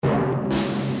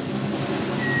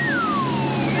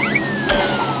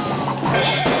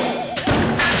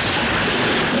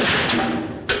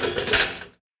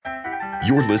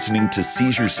You're listening to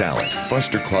Seizure Salad,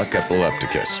 Fustercluck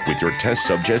Epilepticus, with your test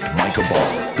subject, Micah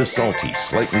Ball. The salty,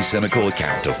 slightly cynical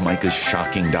account of Micah's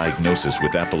shocking diagnosis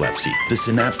with epilepsy, the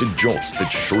synaptic jolts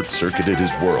that short-circuited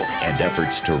his world, and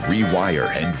efforts to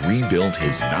rewire and rebuild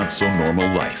his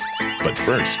not-so-normal life. But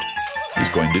first, he's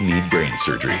going to need brain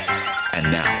surgery.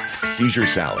 And now, Seizure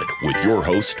Salad with your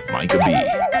host, Micah B.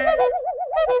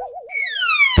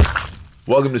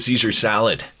 Welcome to Seizure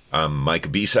Salad. I'm Micah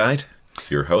B-Side,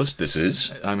 your host.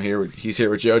 He's here with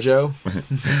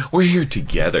JoJo. We're here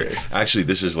together. Actually,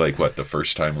 this is like, the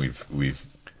first time we've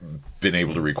been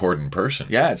able to record in person.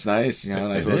 Yeah, it's nice.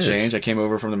 Nice little change. I came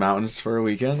over from the mountains for a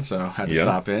weekend, so I had to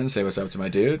stop in, say what's up to my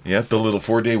dude. Yeah, the little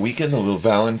 4-day weekend, the little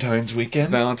Valentine's weekend.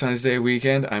 Valentine's Day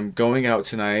weekend. I'm going out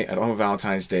tonight. I don't have a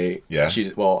Valentine's date. Yeah?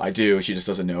 I do. She just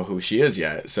doesn't know who she is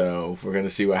yet, so we're going to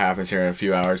see what happens here in a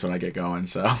few hours when I get going,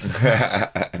 so.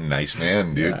 Nice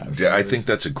man, dude. Yeah, I think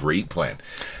that's a great plan.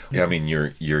 Yeah, I mean,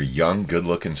 you're young,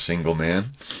 good-looking, single man.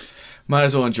 Might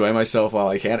as well enjoy myself while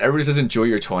I can. Everybody says enjoy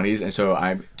your 20s, and so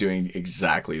I'm doing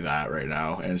exactly that right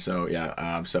now. And so,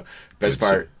 best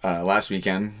part, last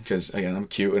weekend, because, again, I'm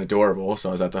cute and adorable, so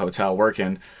I was at the hotel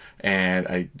working, and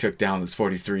I took down this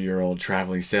 43-year-old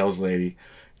traveling sales lady.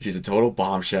 She's a total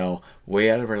bombshell,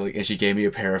 way out of her league, and she gave me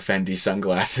a pair of Fendi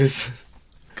sunglasses.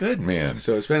 Good, man.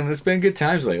 So it's been good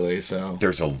times lately. So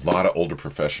there's a lot of older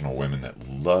professional women that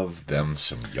love them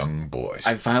some young boys.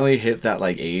 I finally hit that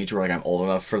age where I'm old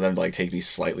enough for them to take me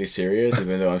slightly serious,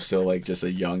 even though I'm still just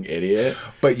a young idiot.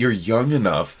 But you're young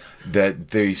enough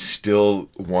that they still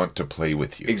want to play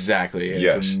with you. Exactly.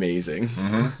 It's amazing.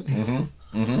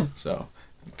 Mm-hmm. So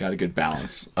got a good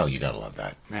balance. Oh, you gotta love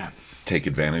that, man. Take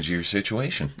advantage of your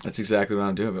situation. That's exactly what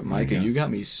I'm doing. But Micah, you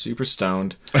got me super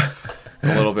stoned a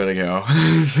little bit ago.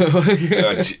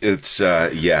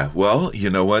 Well, you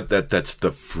know what? That's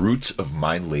the fruits of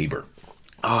my labor.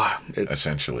 It's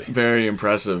essentially very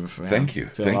impressive. Man. Thank you.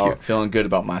 Feeling good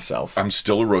about myself. I'm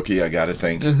still a rookie. I gotta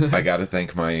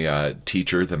thank my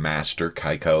teacher, the master,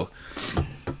 Kaiko.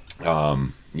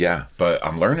 But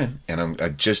I'm learning, and I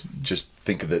just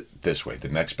think of it this way: the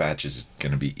next batch is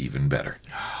going to be even better.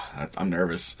 I'm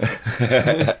nervous.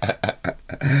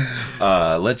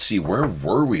 Let's see, where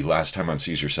were we last time on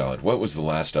Seizure Salad? What was the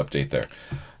last update there?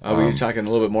 We were talking a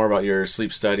little bit more about your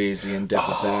sleep studies, the in-depth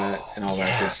of that, and all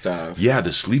that good stuff. Yeah,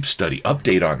 the sleep study.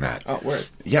 Update on that. Oh, word.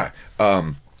 Yeah.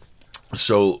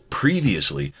 So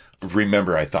previously,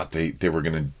 remember, I thought they were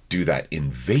going to do that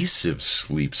invasive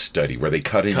sleep study where they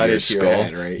cut into your skull. Your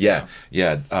head, right? Yeah.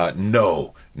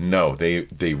 No.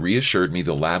 They reassured me.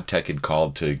 The lab tech had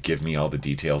called to give me all the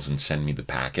details and send me the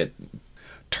packet.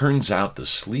 Turns out the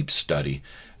sleep study,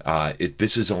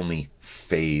 this is only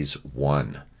phase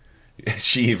 1.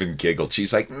 She even giggled.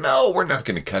 She's like, no, we're not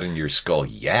going to cut into your skull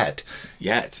yet.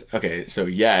 Yet? Okay, so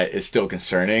yet is still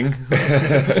concerning.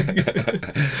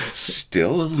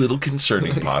 Still a little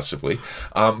concerning, possibly.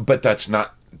 But that's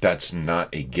not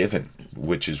a given,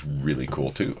 which is really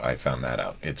cool, too. I found that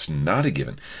out. It's not a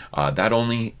given.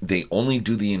 They only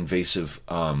do the invasive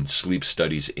sleep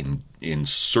studies in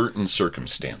certain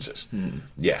circumstances.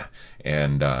 Yeah.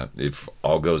 And if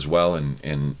all goes well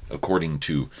and according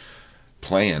to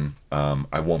plan,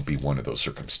 I won't be one of those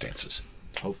circumstances.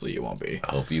 Hopefully you won't be.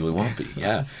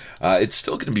 Yeah. It's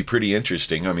still going to be pretty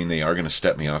interesting. I mean, they are going to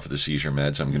step me off of the seizure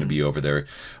meds. I'm going to be over there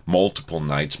multiple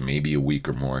nights, maybe a week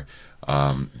or more.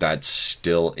 That's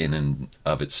still in and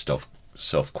of itself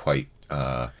quite,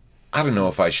 I don't know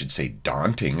if I should say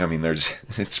daunting. I mean,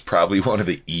 it's probably one of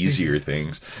the easier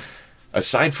things.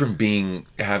 Aside from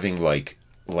having like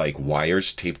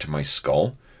wires taped to my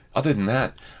skull, other than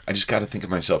that, I just got to think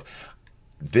of myself,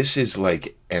 this is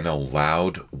like an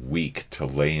allowed week to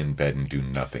lay in bed and do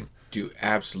nothing. Do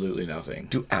absolutely nothing.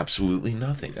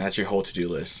 That's your whole to-do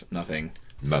list. Nothing.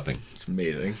 It's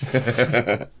amazing.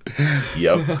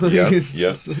 Yep.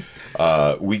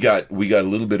 We got a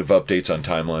little bit of updates on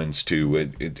timelines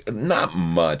too. Not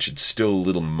much. It's still a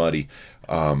little muddy.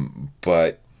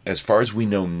 But as far as we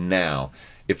know now,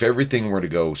 if everything were to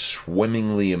go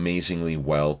swimmingly, amazingly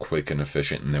well, quick and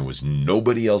efficient, and there was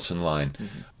nobody else in line,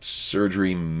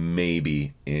 surgery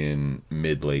maybe in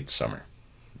mid-late summer.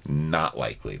 Not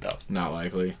likely, though. Not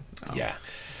likely. No.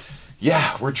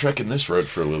 Yeah, we're trekking this road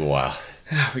for a little while.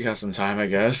 We got some time, I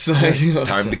guess.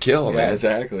 Time to kill, man. Yeah,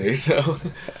 exactly.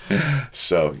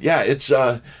 So yeah, it's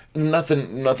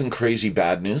nothing crazy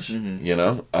bad news, you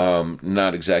know.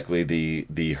 Not exactly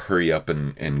the hurry up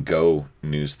and go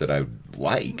news that I would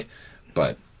like,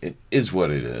 but it is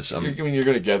what it is. You're going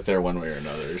to get there one way or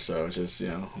another, so it's just,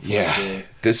 Yeah.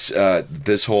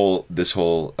 This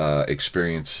whole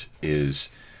experience is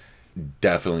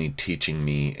definitely teaching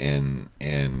me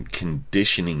and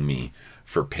conditioning me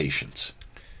for patience.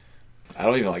 I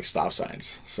don't even like stop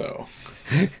signs, so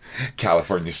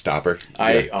California stopper.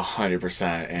 I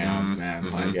 100% am, man.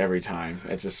 Like every time,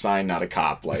 it's a sign, not a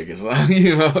cop. Like it's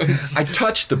you know, it's, I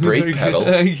touched the brake pedal.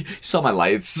 you saw my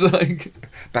lights, like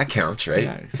That counts, right?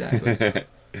 yeah, exactly.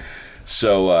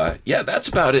 So yeah, that's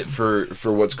about it for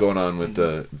what's going on with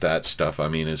that stuff. I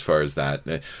mean, as far as that,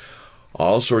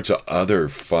 all sorts of other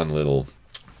fun little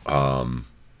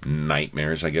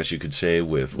nightmares, I guess you could say,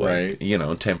 with like, Right. you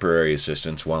know, temporary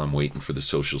assistance while I'm waiting for the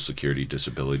Social Security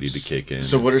disability to kick in.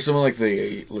 So, what are some of like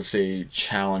the, let's say,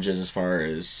 challenges as far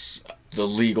as the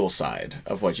legal side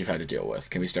of what you've had to deal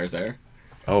with? Can we start there?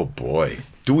 Oh boy,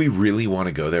 do we really want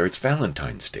to go there? It's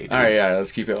Valentine's Day. Dude. All right, yeah,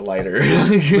 let's keep it lighter.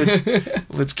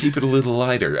 Let's keep it a little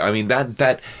lighter. I mean,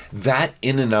 that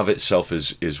in and of itself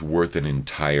is worth an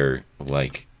entire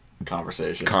like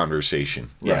conversation.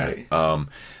 Right. Yeah.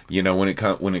 You know, when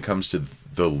it comes to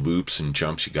the loops and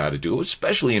jumps you got to do,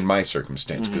 especially in my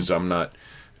circumstance, because I'm not.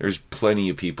 There's plenty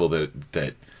of people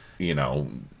that you know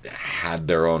had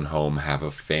their own home, have a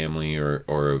family or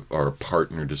a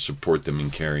partner to support them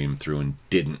and carry them through, and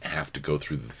didn't have to go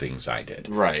through the things I did.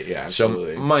 Right. Yeah.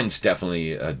 Absolutely. So mine's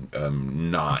definitely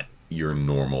not your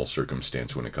normal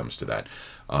circumstance when it comes to that.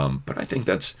 But I think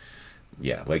that's,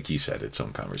 yeah, like you said, it's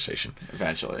some conversation.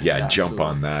 Eventually. Yeah, jump absolutely.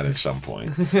 on that at some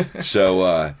point.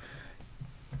 So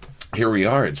here we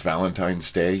are. It's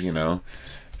Valentine's Day, you know.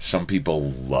 Some people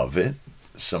love it.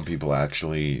 Some people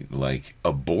actually like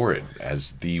abhor it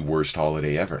as the worst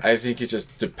holiday ever. I think it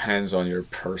just depends on your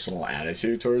personal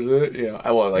attitude towards it. You know,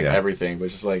 I want like Yeah. everything, but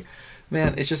just like,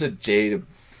 man, it's just a day to,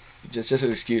 just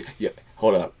an excuse. Yeah,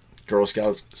 hold up. Girl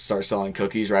Scouts start selling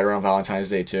cookies right around Valentine's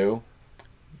Day too.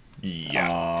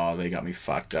 Yeah. Oh, they got me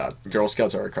fucked up. Girl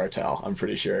Scouts are a cartel. I'm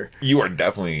pretty sure. You are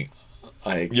definitely.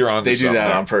 Like You're onto they do something that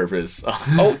there. on purpose.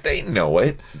 Oh, they know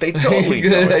it. They totally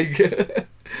know it.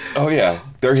 Oh yeah,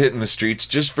 they're hitting the streets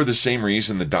just for the same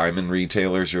reason the diamond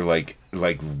retailers are like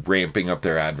ramping up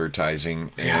their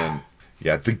advertising and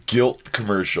yeah, the guilt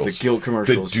commercials. The guilt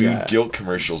commercials, The dude yeah. guilt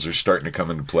commercials are starting to come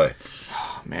into play.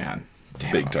 Oh, man.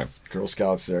 Damn. Big time. Girl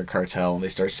Scouts, they're a cartel, and they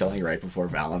start selling right before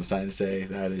Valentine's Day.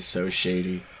 That is so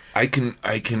shady. I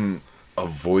can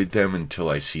avoid them until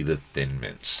I see the Thin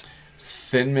Mints.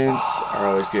 Thin Mints are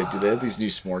always good. Do they have these new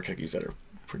s'more cookies that are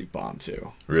pretty bomb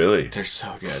too? Really? They're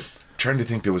so good. Trying to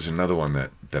think, there was another one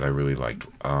that I really liked.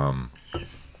 I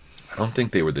don't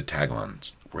think they were the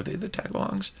tagalongs. Were they the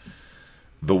tagalongs?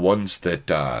 The ones that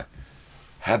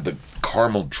had the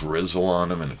caramel drizzle on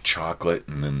them and a chocolate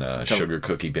and then the sugar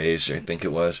cookie base, I think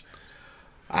it was.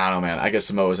 I don't know, man. I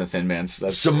guess Samoas and Thin Mints.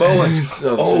 That's Samoans.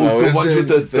 So Oh, the Samoas ones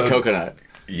with and the coconut.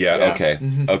 Yeah, Yeah. okay.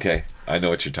 Okay. I know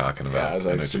what you're talking about. Yeah, I was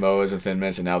like Samoas and Thin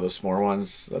Mints, and now the s'more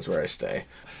ones. That's where I stay.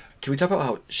 Can we talk about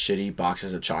how shitty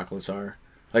boxes of chocolates are?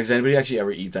 Like, does anybody actually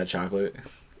ever eat that chocolate?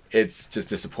 It's just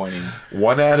disappointing.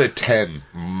 1 out of 10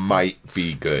 might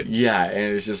be good. Yeah,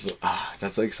 and it's just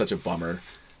that's like such a bummer.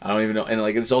 I don't even know, and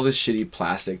like it's all this shitty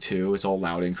plastic too. It's all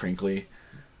loud and crinkly.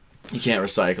 You can't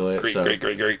recycle it.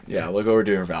 Great. Yeah, look what we're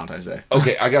doing for Valentine's Day.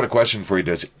 Okay, I got a question for you.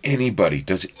 Does anybody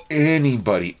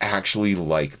actually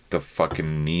like the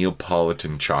fucking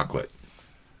Neapolitan chocolate?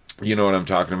 You know what I'm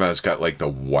talking about? It's got like the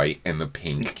white and the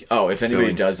pink. Oh, if anybody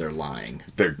filling. does, they're lying.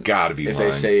 They're gotta be If lying.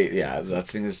 they say, yeah, that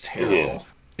thing is terrible.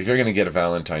 If you're gonna get a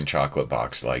Valentine chocolate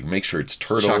box, like make sure it's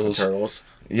turtles. Chocolate turtles.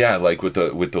 Yeah, like with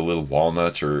the little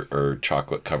walnuts or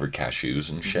chocolate covered cashews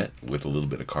and shit with a little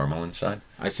bit of caramel inside.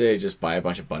 I say just buy a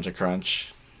bunch of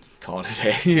Crunch. Call it a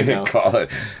day, you know. Call it.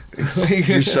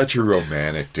 You're such a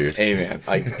romantic, dude. Hey, man,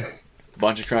 like,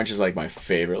 Bunch of Crunch is like my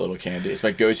favorite little candy. It's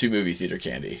my go-to movie theater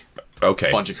candy. Okay.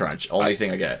 Bunch of Crunch. Only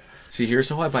thing I get. See, here's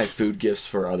how I buy food gifts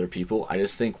for other people. I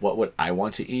just think, what would I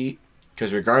want to eat?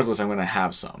 Because regardless, I'm going to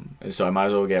have some. And so I might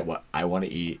as well get what I want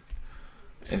to eat.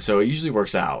 And so it usually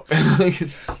works out.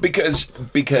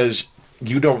 Because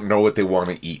you don't know what they want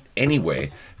to eat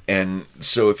anyway. And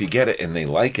so if you get it and they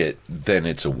like it, then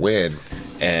it's a win.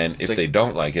 And if like, they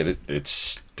don't like it, it's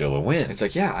still a win. It's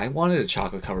like, yeah, I wanted a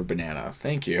chocolate-covered banana.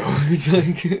 Thank you. It's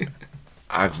like...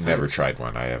 I've never tried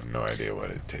one. I have no idea what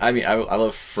it tastes. I mean, I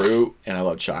love fruit and I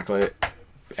love chocolate,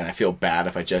 and I feel bad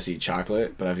if I just eat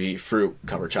chocolate. But if I eat fruit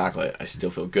covered chocolate, I still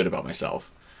feel good about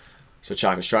myself. So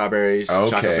chocolate strawberries,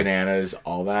 chocolate bananas,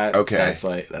 all that. Okay,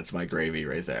 that's my gravy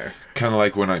right there. Kind of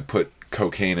like when I put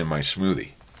cocaine in my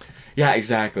smoothie. Yeah,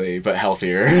 exactly, but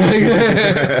healthier.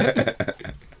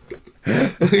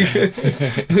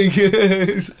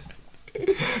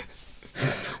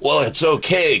 well, it's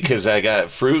okay because I got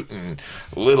fruit and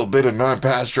a little bit of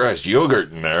non-pasteurized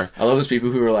yogurt in there. I love those people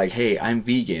who are like, hey, I'm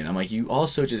vegan. I'm like, you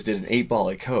also just did an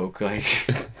 8-ball of Coke. Like,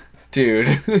 dude,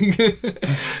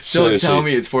 don't tell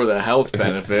me it's for the health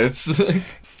benefits.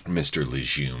 Mr.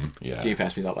 Lejeune. Yeah. Can you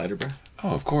pass me that lighter, bro? Oh,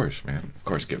 of course, man. Of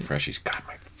course, get freshies. God,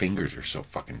 my fingers are so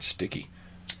fucking sticky.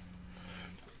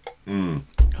 You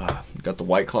got the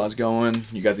White Claws going.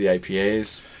 You got the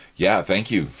IPAs. Yeah, thank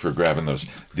you for grabbing those.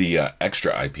 The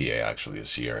extra IPA actually is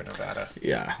Sierra Nevada.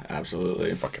 Yeah,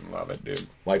 absolutely. I fucking love it, dude.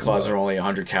 White Claws are only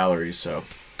 100 calories, so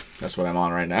that's what I'm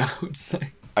on right now. It's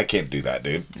like, I can't do that,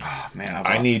 dude. oh, man.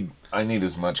 I need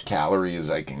as much calorie as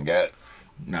I can get.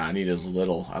 Nah, I need as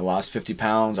little. I lost 50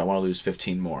 pounds. I want to lose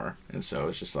 15 more. And so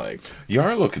it's just like... You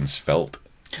are looking svelte.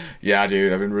 Yeah,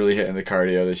 dude. I've been really hitting the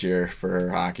cardio this year for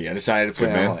hockey. I decided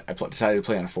to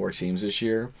play on 4 teams this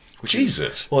year.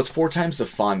 Jesus. Well, it's 4 times the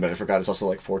fun, but I forgot it's also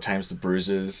like 4 times the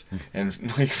bruises and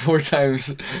like 4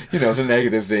 times, the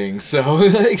negative things. So,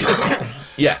 like...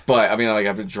 Yeah. But, I mean, like,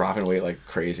 I've been dropping weight like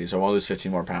crazy. So I want to lose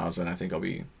 15 more pounds, and I think I'll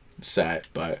be set,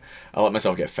 but I'll let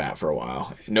myself get fat for a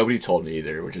while. Nobody told me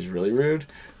either, which is really rude.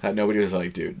 That nobody was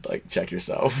like, dude, like, check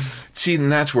yourself. See,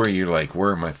 and that's where you're like,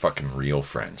 where are my fucking real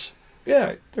friends?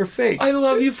 Yeah, they're fake. I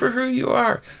love you for who you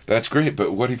are. That's great,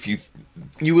 but what if you...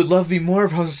 You would love me more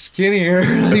if I was skinnier.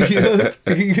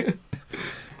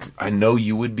 I know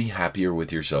you would be happier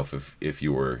with yourself if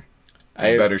you were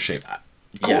in better shape.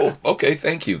 Cool. Yeah. Okay,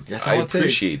 thank you. I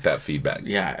appreciate that feedback.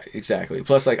 Yeah, exactly.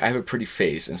 Plus, like, I have a pretty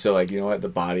face, and so, like, you know what? The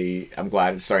body, I'm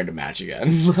glad it's starting to match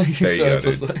again. Like, there you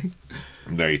so go, dude.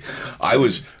 There you, I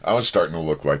was starting to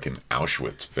look like an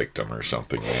Auschwitz victim or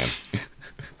something, man.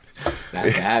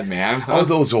 That bad, man. Oh,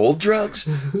 those old drugs?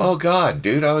 Oh, God,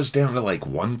 dude. I was down to like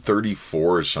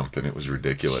 134 or something. It was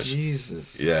ridiculous.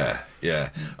 Jesus. Yeah.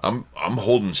 I'm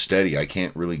holding steady. I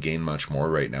can't really gain much more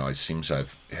right now. It seems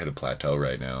I've hit a plateau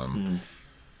right now. I'm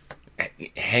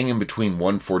hanging between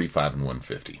 145 and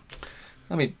 150.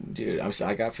 I mean, dude,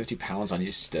 I got 50 pounds on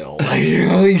you still. But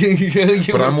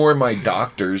I'm where my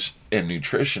doctors and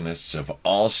nutritionists have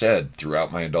all said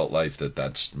throughout my adult life that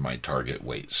that's my target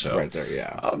weight. So right there,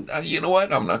 yeah. You know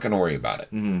what? I'm not going to worry about it.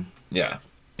 Mm-hmm. Yeah.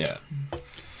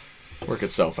 Work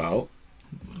itself out.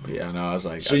 But yeah, no, I was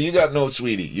like... So you got no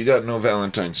sweetie. You got no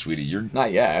Valentine's sweetie. You're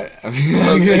not yet.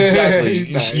 Exactly.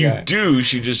 You do.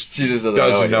 She just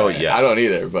doesn't know it yet. I don't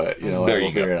either, but we'll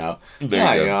figure it out.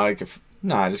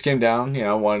 I just came down,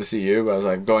 wanted to see you. But I was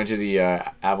like going to the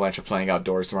Avalanche are playing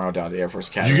outdoors tomorrow down at the Air Force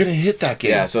Academy. You're going to hit that game.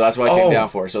 Yeah, so that's what I came down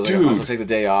for. So I was like, I'm going to take the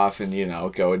day off and,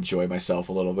 go enjoy myself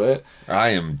a little bit. I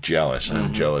am jealous. Mm-hmm.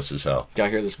 I'm jealous as hell.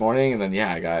 Got here this morning and then,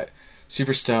 I got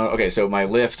super stoned. Okay, so my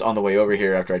lift on the way over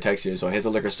here after I texted you. So I hit the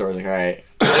liquor store. I was like, all right,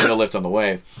 I'm going to lift on the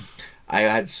way. I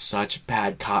had such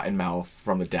bad cotton mouth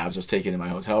from the dabs I was taking in my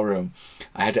hotel room.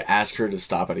 I had to ask her to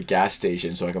stop at a gas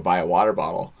station so I could buy a water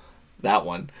bottle. That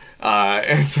one.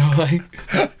 And so, like...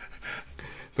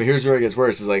 But here's where it gets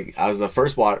worse. Is like, I was the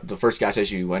first gas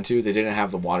station you went to, they didn't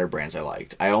have the water brands I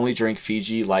liked. I only drink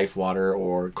Fiji, Life Water,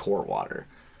 or Core Water.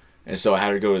 And so I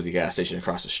had to go to the gas station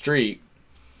across the street.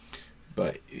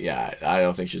 But, yeah, I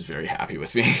don't think she was very happy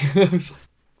with me.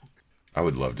 I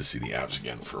would love to see the Avs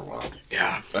again for a while.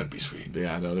 Yeah. That'd be sweet. But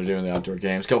yeah, no, they're doing the outdoor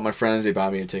games. A couple of my friends, they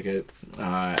bought me a ticket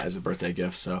as a birthday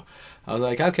gift. So I was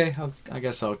like, okay, I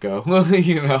guess I'll go.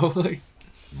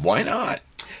 Why not?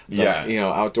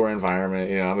 Outdoor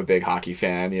environment. I'm a big hockey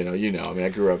fan. I mean, I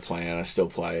grew up playing. I still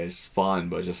play. It's fun,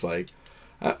 but just like,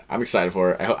 I'm excited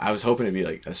for it. I was hoping it'd be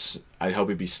like, I'd hope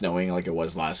it'd be snowing like it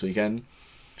was last weekend.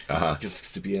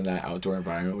 Just to be in that outdoor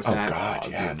environment with that.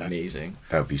 God, that'd be amazing.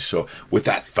 That would be so... With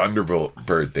that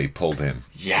Thunderbird they pulled in.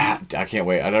 Yeah, I can't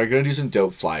wait. They're going to do some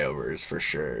dope flyovers for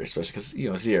sure, especially because,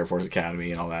 it's the Air Force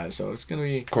Academy and all that, so it's going to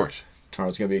be... Of course.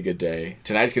 Tomorrow's going to be a good day.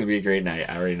 Tonight's going to be a great night.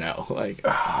 I already know. Like,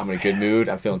 I'm in a good mood.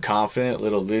 I'm feeling confident, a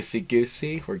little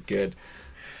loosey-goosey. We're good.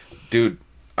 Dude,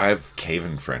 I have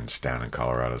caving friends down in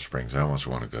Colorado Springs. I almost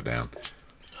want to go down.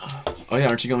 Oh, yeah,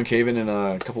 aren't you going caving in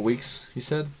a couple weeks, you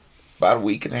said? About a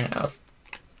week and a half.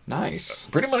 Nice.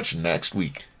 Pretty much next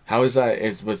week. How is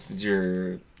that with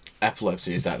your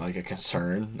epilepsy? Is that like a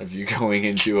concern of you going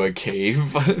into a cave?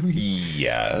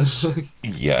 Yes.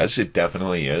 Yes, it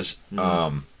definitely is.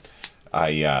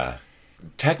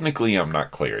 Technically I'm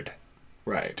not cleared.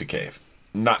 Right. To cave.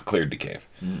 Not cleared to cave.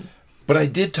 But I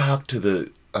did talk to the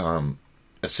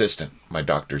assistant, my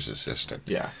doctor's assistant.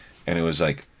 Yeah. And it was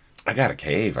like, I got a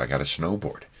cave, I got a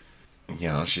snowboard.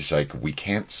 She's like, we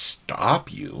can't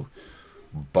stop you,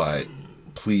 but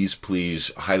please,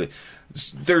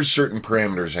 there's certain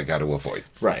parameters I got to avoid.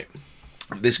 Right.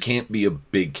 This can't be a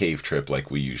big cave trip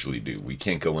like we usually do. We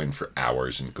can't go in for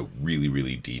hours and go really,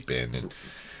 really deep in. And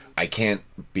I can't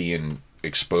be in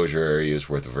exposure areas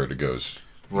where the vertigo's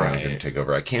Right. going to take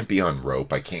over. I can't be on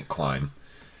rope. I can't climb.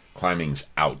 Climbing's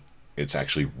out. It's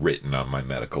actually written on my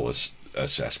medical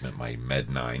assessment, my Med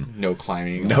 9. No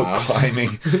climbing. No allowed.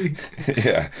 climbing.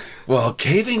 Yeah. Well,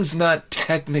 caving's not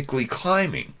technically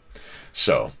climbing.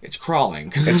 So It's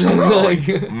crawling. it's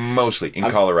crawling. Mostly in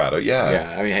Colorado. Yeah.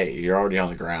 Yeah, I mean, hey, you're already on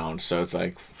the ground, so it's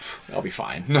like, I'll be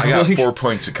fine. I got 4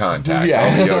 points of contact. Yeah,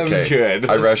 I'll be I'm okay. good.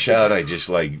 I rush out. I just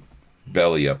like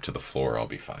belly up to the floor. I'll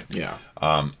be fine. Yeah.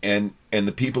 And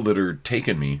the people that are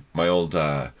taking me, my old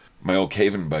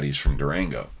caving buddies from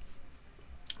Durango,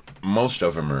 most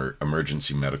of them are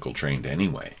emergency medical trained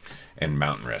anyway, and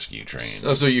mountain rescue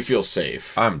trained. So you feel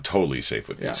safe. I'm totally safe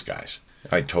with Yeah. these guys.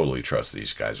 I totally trust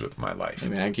these guys with my life. I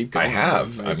mean, I keep going. I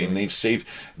have. I mean, they've saved.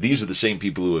 These are the same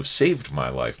people who have saved my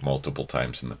life multiple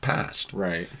times in the past,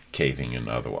 Right. caving and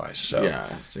otherwise. So Yeah.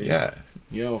 So, yeah.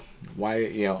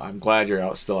 I'm glad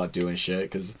you're still out doing shit,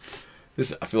 because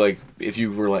this, I feel like if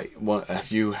you were like,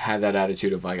 if you had that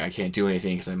attitude of like, I can't do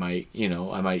anything because I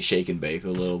might shake and bake a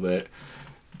little bit.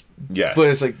 Yeah. But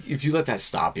it's like, if you let that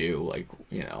stop you, like,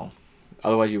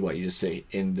 otherwise you just sit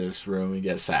in this room and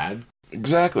get sad.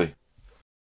 Exactly.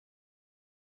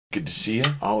 Good to see you.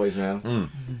 Always, man.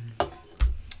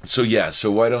 So yeah,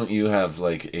 so why don't you have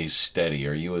like a steady?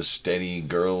 Are you a steady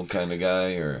girl kind of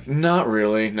guy, or? Not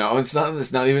really. No, it's not.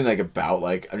 It's not even like about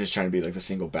like I'm just trying to be like the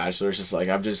single bachelor. It's just like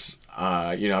I'm just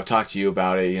I've talked to you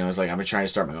about it. It's like I'm trying to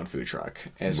start my own food truck,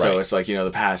 and so Right. it's like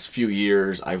the past few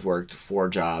years I've worked 4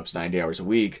 jobs, 90 hours a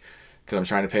week, because I'm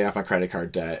trying to pay off my credit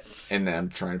card debt, and then I'm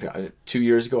trying to pay. 2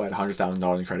 years ago I had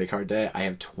 $100,000 in credit card debt. I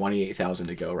have $28,000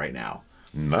 to go right now.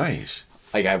 Nice.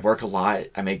 Like, I work a lot,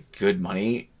 I make good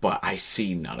money, but I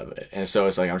see none of it. And so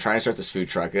it's like I'm trying to start this food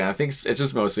truck, and I think it's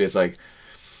just mostly it's like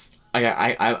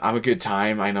I'm a good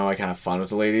time. I know I can have fun with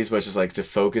the ladies, but it's just like to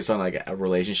focus on like a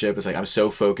relationship. It's like I'm so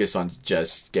focused on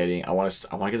just getting. I want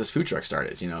to get this food truck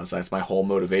started. So that's my whole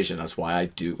motivation. That's why I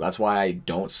do. That's why I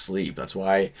don't sleep. That's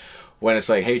why when it's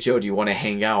like, hey Joe, do you want to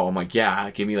hang out? I'm like, yeah.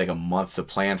 Give me like a month to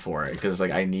plan for it, because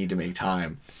like I need to make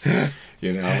time.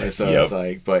 And so Yep. it's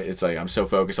like, but it's like I'm so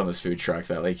focused on this food truck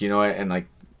that like what, and like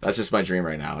that's just my dream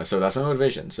right now. And so that's my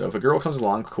motivation. So if a girl comes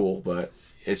along, cool, but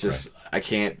it's just I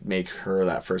can't make her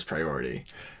that first priority.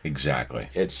 Exactly.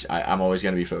 I'm always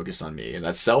going to be focused on me, and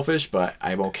that's selfish, but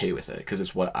I'm okay with it because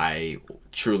it's what I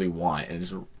truly want,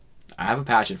 and I have a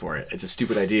passion for it. It's a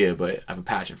stupid idea, but I have a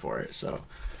passion for it, so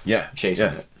Yeah. I'm chasing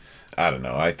yeah. it. I don't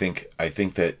know. I think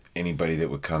that anybody that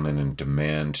would come in and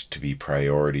demand to be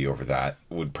priority over that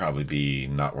would probably be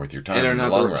not worth your time. And they're in the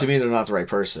not long the, run. to me, they're not the right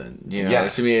person. Yeah.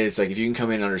 To me, it's like if you can come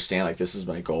in and understand like this is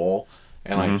my goal,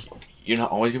 and like you're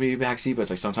not always gonna be backseat, but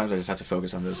it's like sometimes I just have to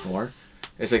focus on this more.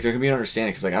 It's like there can be an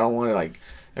understanding, because like I don't want to like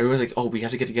everyone's like, oh, we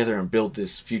have to get together and build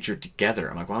this future together.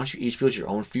 I'm like, why don't you each build your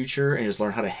own future and just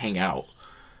learn how to hang out?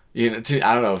 I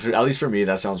don't know. At least for me,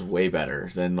 that sounds way better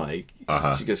than like,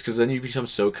 because then you become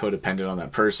so codependent on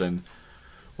that person,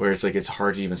 where it's like it's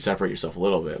hard to even separate yourself a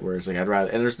little bit. Where it's like I'd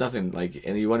rather, and there's nothing like,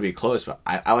 and you want to be close, but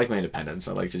I like my independence.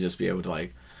 I like to just be able to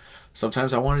like.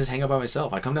 Sometimes I want to just hang out by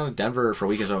myself. I come down to Denver for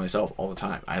weekends by myself all the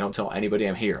time. I don't tell anybody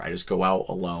I'm here. I just go out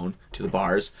alone to the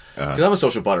bars because I'm a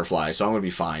social butterfly, so I'm gonna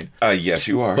be fine. Yes,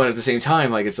 you are. But at the same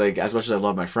time, like it's like as much as I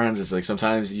love my friends, it's like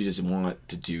sometimes you just want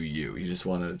to do you. You just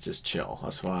want to just chill.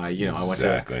 That's why I went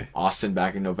to Austin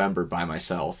back in November by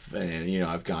myself, and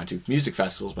I've gone to music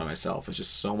festivals by myself. It's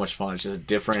just so much fun. It's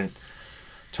just a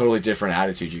totally different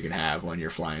attitude you can have when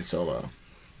you're flying solo.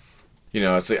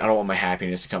 It's like I don't want my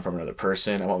happiness to come from another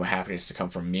person. I want my happiness to come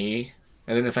from me.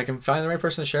 And then if I can find the right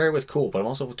person to share it with, cool. But I'm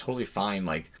also totally fine,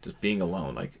 like, just being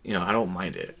alone. Like, I don't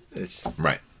mind it. It's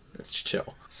right. It's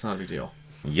chill. It's not a big deal.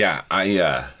 Yeah,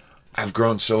 I've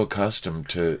grown so accustomed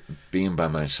to being by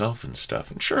myself and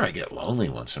stuff. And sure, I get lonely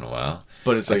once in a while.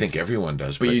 But it's I like, think everyone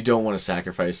does. But you don't want to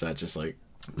sacrifice that just, like,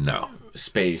 no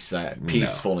space, that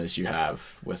peacefulness you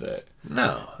have with it.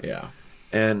 No. Yeah.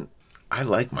 And I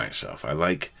like myself.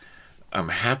 I'm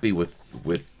happy with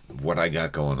what I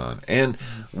got going on. And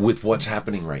with what's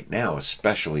happening right now,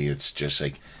 especially, it's just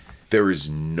like there is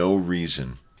no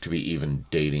reason to be even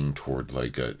dating toward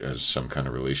like some kind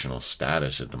of relational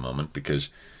status at the moment,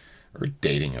 or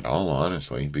dating at all,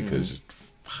 honestly, because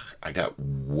I got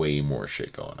way more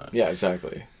shit going on. Yeah,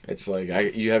 exactly. It's like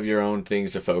you have your own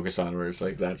things to focus on, where it's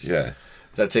like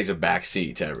that takes a back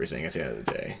seat to everything at the end of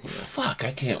the day. Fuck,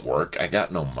 I can't work. I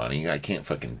got no money. I can't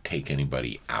fucking take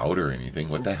anybody out or anything.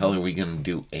 What the hell are we going to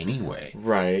do anyway?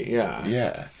 Right, yeah.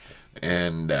 Yeah.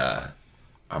 And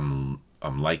I'm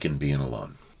liking being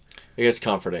alone. It gets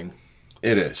comforting.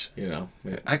 It is. Yeah.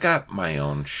 I got my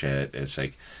own shit. It's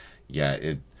like,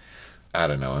 I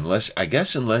don't know.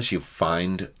 Unless you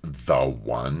find the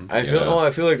one. I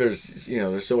feel like there's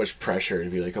there's so much pressure to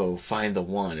be like, oh, find the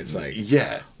one. It's like,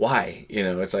 yeah, why?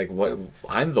 It's like, what?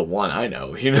 I'm the one, I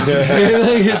know. You know what I'm saying?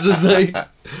 Like, it's just like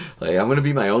I'm gonna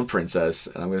be my own princess,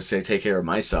 and I'm gonna take care of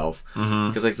myself.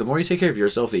 Because like the more you take care of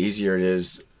yourself, the easier it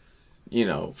is.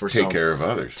 Take care of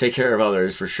others. Take care of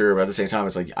others for sure, but at the same time,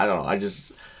 it's like I don't know.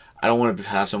 I don't want to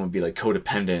have someone be like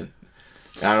codependent.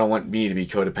 And I don't want me to be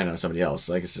codependent on somebody else.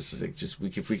 Like it's just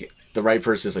like if we the right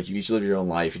person is like you each live your own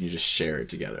life and you just share it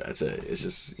together. That's it. It's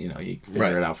just you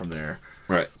figure it out from there.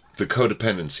 Right. The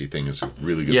codependency thing is a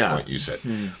really good point you said.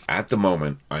 At the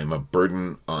moment, I'm a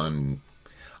burden on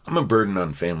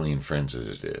family and friends as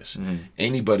it is.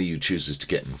 Anybody who chooses to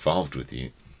get involved with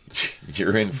you,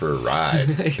 you're in for a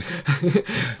ride.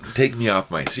 Take me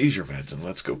off my seizure meds and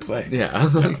let's go play. Yeah.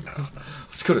 No.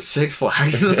 Let's go to Six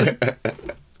Flags.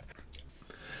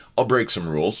 I'll break some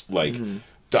rules. Like,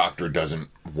 doctor doesn't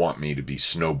want me to be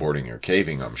snowboarding or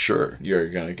caving, I'm sure. You're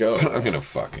gonna go. But I'm gonna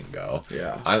fucking go.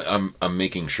 Yeah. I'm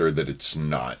making sure that it's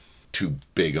not too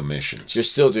big a mission. You're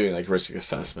still doing like risk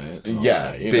assessment.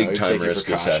 Yeah, big time risk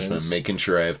assessment, making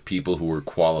sure I have people who are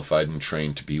qualified and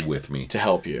trained to be with me. To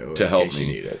help you. To help me.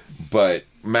 You need it. But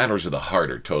matters of the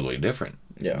heart are totally different.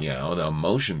 Yeah. The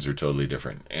emotions are totally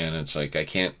different. And it's like I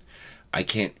can't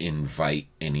invite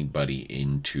anybody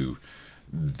into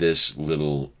this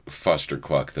little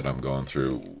fustercluck that I'm going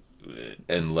through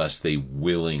unless they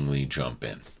willingly jump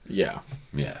in. Yeah.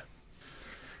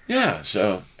 Yeah,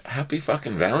 so happy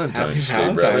fucking Valentine's Day,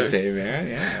 Valentine's brother. Day, man.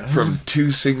 Yeah. From two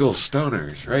single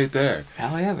stoners right there.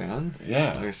 Hell yeah, man.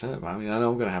 Yeah. Like I said, I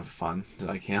know I'm going to have fun.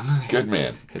 I can. Good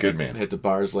man. Hit the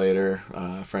bars later.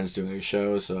 Friends doing a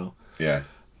show, so. Yeah.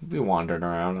 Be wandering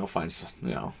around. I'll find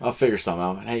some, I'll figure something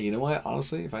out. Hey, you know what?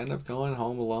 Honestly, if I end up going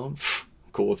home alone,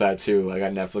 cool with that too. I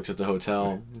got Netflix at the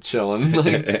hotel, chilling.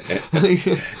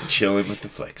 Chilling with the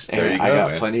flicks. There you go, I got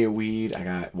man. plenty of weed. I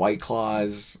got White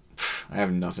Claws. I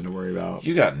have nothing to worry about.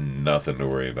 You got nothing to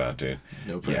worry about, dude.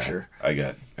 No pressure. Yeah, I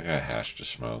got hash to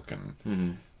smoke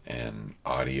and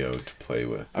audio to play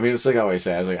with. I mean, it's like I always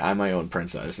say. I was like, I'm my own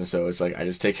princess, and so it's like I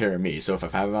just take care of me. So if I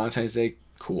have a Valentine's Day,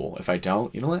 cool. If I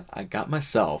don't, you know what? I got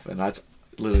myself, and that's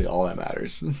literally all that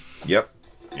matters. Yep.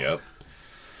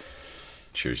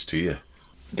 Cheers to you.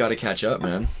 Got to catch up,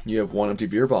 man. You have one empty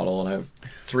beer bottle, and I have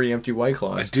 3 empty White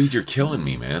Claws. Dude, you're killing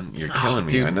me, man. You're killing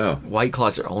me. Dude, I know. White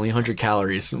Claws are only 100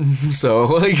 calories, so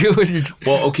like.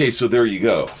 Well, okay, so there you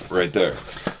go, right there.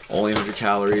 Only 100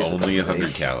 calories. Only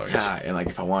 100 calories. Yeah, and like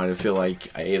if I wanted to feel like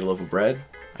I ate a loaf of bread,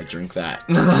 I drink that.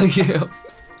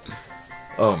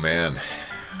 Oh man.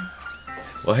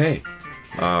 Well, hey,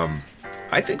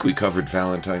 I think we covered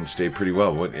Valentine's Day pretty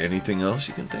well. Anything else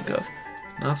you can think of?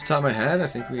 Off the top of my head, I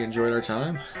think we enjoyed our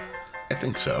time. I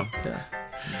think so. Yeah.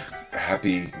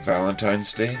 Happy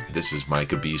Valentine's Day. This is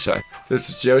Micah B-Side. This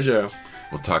is JoJo.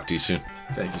 We'll talk to you soon.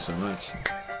 Thank you so much.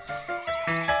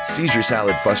 Seizure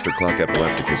Salad Fustercluck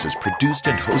Epilepticus is produced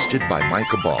and hosted by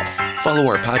Micah Ball. Follow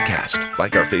our podcast,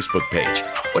 like our Facebook page.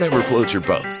 Whatever floats your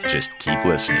boat, just keep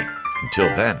listening.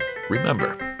 Until then,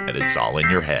 remember that it's all in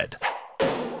your head.